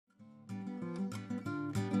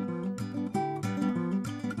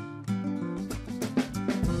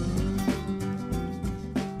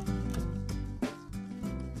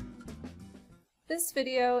This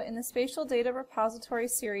video in the Spatial Data Repository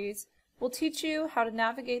series will teach you how to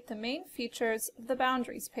navigate the main features of the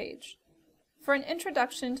Boundaries page. For an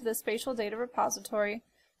introduction to the Spatial Data Repository,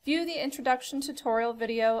 view the introduction tutorial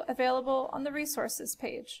video available on the Resources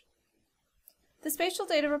page. The Spatial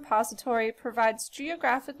Data Repository provides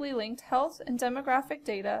geographically linked health and demographic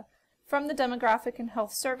data from the Demographic and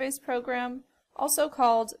Health Surveys program, also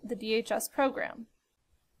called the DHS program.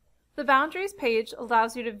 The Boundaries page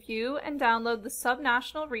allows you to view and download the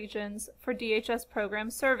subnational regions for DHS program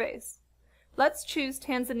surveys. Let's choose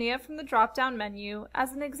Tanzania from the drop-down menu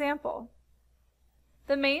as an example.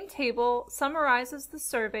 The main table summarizes the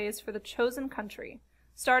surveys for the chosen country,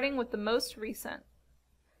 starting with the most recent.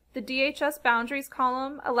 The DHS Boundaries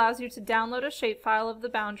column allows you to download a shapefile of the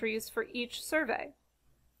boundaries for each survey.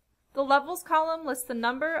 The Levels column lists the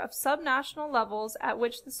number of subnational levels at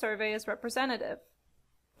which the survey is representative.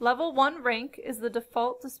 Level 1 rank is the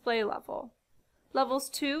default display level. Levels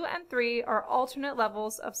 2 and 3 are alternate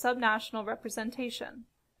levels of subnational representation.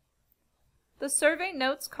 The Survey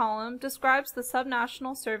Notes column describes the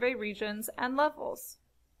subnational survey regions and levels.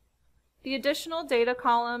 The Additional Data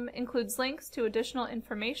column includes links to additional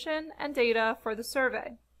information and data for the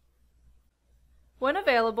survey. When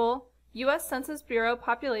available, U.S. Census Bureau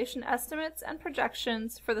population estimates and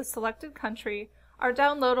projections for the selected country are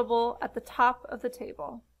downloadable at the top of the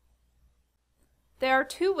table. There are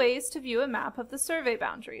two ways to view a map of the survey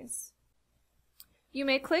boundaries. You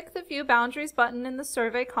may click the View Boundaries button in the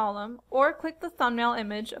Survey column or click the thumbnail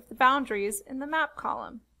image of the boundaries in the Map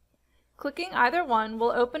column. Clicking either one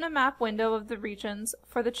will open a map window of the regions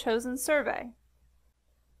for the chosen survey.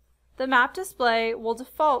 The map display will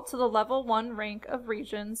default to the Level 1 rank of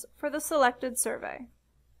regions for the selected survey.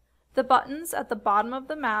 The buttons at the bottom of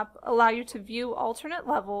the map allow you to view alternate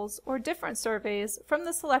levels or different surveys from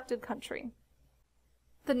the selected country.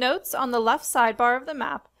 The notes on the left sidebar of the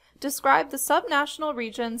map describe the subnational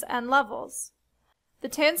regions and levels. The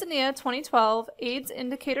Tanzania 2012 AIDS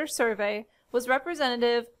Indicator Survey was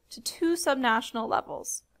representative to 2 subnational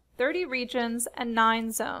levels, 30 regions, and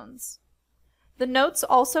 9 zones. The notes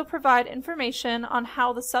also provide information on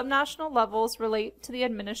how the subnational levels relate to the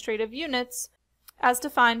administrative units as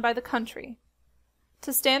defined by the country.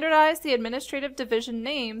 To standardize the administrative division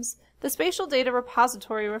names, the Spatial Data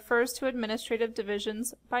Repository refers to administrative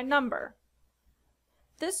divisions by number.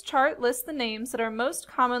 This chart lists the names that are most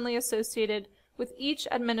commonly associated with each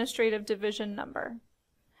administrative division number.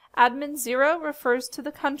 Admin 0 refers to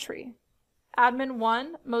the country. Admin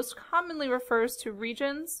 1 most commonly refers to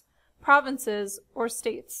regions, provinces, or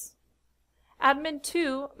states. Admin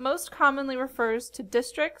 2 most commonly refers to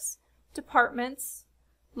districts, departments,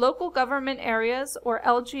 local government areas or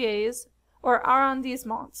LGAs, or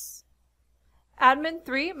arrondissements. Admin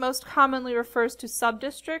 3 most commonly refers to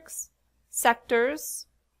subdistricts, sectors,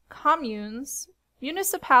 communes,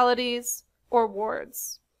 municipalities, or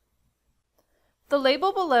wards. The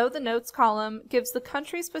label below the Notes column gives the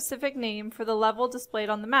country-specific name for the level displayed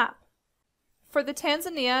on the map. For the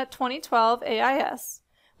Tanzania 2012 AIS,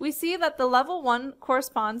 we see that the Level 1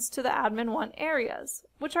 corresponds to the Admin 1 areas,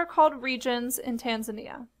 which are called regions in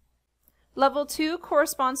Tanzania. Level 2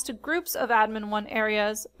 corresponds to groups of Admin 1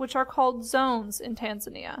 areas, which are called zones in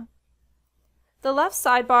Tanzania. The left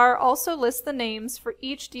sidebar also lists the names for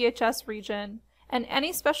each DHS region and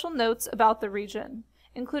any special notes about the region,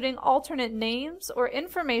 including alternate names or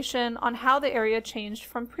information on how the area changed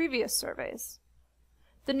from previous surveys.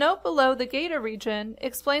 The note below the Gator region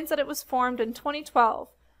explains that it was formed in 2012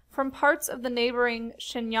 from parts of the neighboring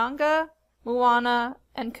Shinyanga, Mwana,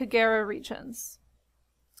 and Kagera regions.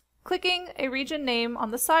 Clicking a region name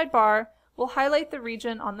on the sidebar will highlight the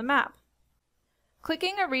region on the map.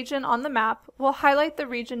 Clicking a region on the map will highlight the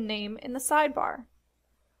region name in the sidebar.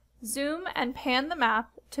 Zoom and pan the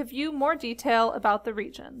map to view more detail about the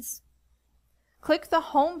regions. Click the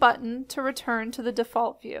Home button to return to the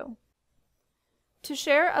default view. To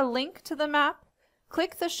share a link to the map,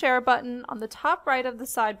 click the Share button on the top right of the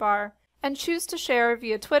sidebar and choose to share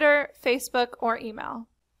via Twitter, Facebook, or email.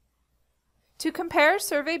 To compare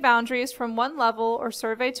survey boundaries from one level or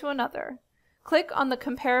survey to another, click on the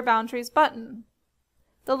Compare Boundaries button.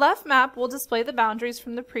 The left map will display the boundaries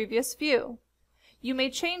from the previous view. You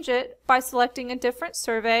may change it by selecting a different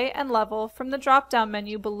survey and level from the drop-down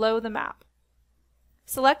menu below the map.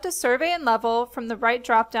 Select a survey and level from the right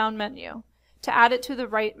drop-down menu to add it to the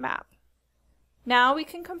right map. Now we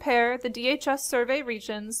can compare the DHS survey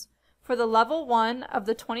regions for the Level 1 of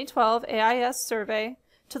the 2012 AIS survey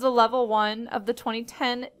to the Level 1 of the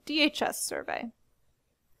 2010 DHS survey.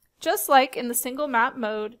 Just like in the single map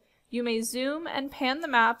mode, you may zoom and pan the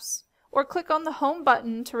maps or click on the Home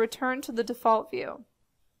button to return to the default view.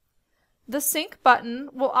 The Sync button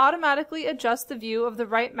will automatically adjust the view of the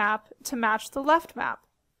right map to match the left map.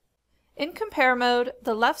 In Compare mode,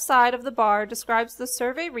 the left side of the bar describes the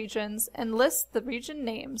survey regions and lists the region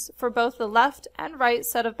names for both the left and right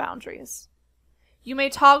set of boundaries. You may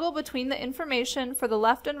toggle between the information for the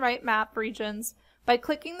left and right map regions by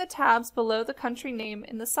clicking the tabs below the country name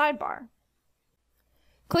in the sidebar.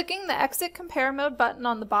 Clicking the Exit Compare Mode button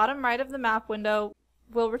on the bottom right of the map window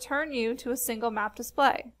will return you to a single map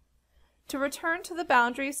display. To return to the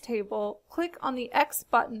Boundaries table, click on the X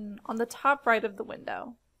button on the top right of the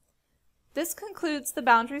window. This concludes the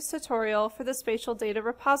Boundaries tutorial for the Spatial Data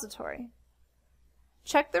Repository.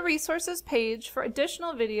 Check the Resources page for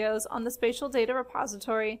additional videos on the Spatial Data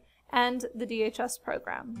Repository and the DHS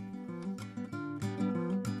program.